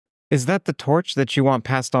Is that the torch that you want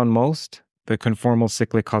passed on most? The conformal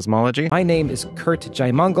cyclic cosmology? My name is Kurt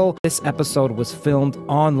Jaimungal. This episode was filmed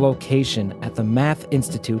on location at the Math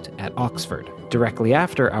Institute at Oxford, directly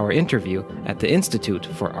after our interview at the Institute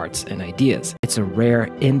for Arts and Ideas. It's a rare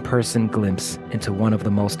in-person glimpse into one of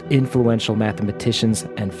the most influential mathematicians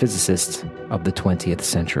and physicists of the 20th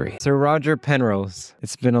century. Sir Roger Penrose.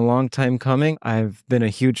 It's been a long time coming. I've been a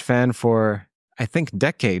huge fan for, I think,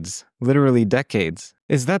 decades. Literally decades.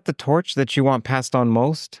 Is that the torch that you want passed on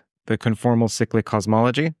most? The conformal cyclic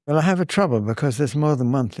cosmology? Well, I have a trouble because there's more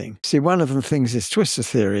than one thing. See, one of the things is Twistor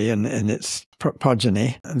theory and its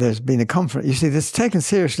progeny. There's been a conference. You see, this is taken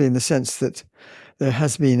seriously in the sense that there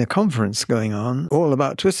has been a conference going on all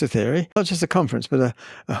about Twistor theory. Not just a conference, but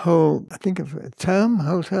a whole, I think,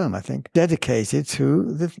 whole term, I think, dedicated to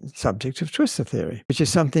the subject of Twistor theory, which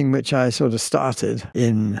is something which I sort of started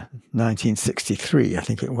in 1963, I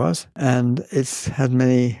think it was. And it's had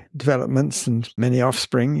many developments and many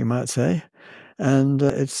offspring, you might say. And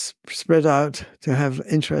it's spread out to have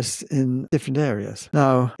interest in different areas.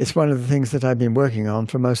 Now, it's one of the things that I've been working on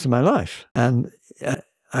for most of my life. And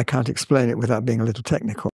I can't explain it without being a little technical.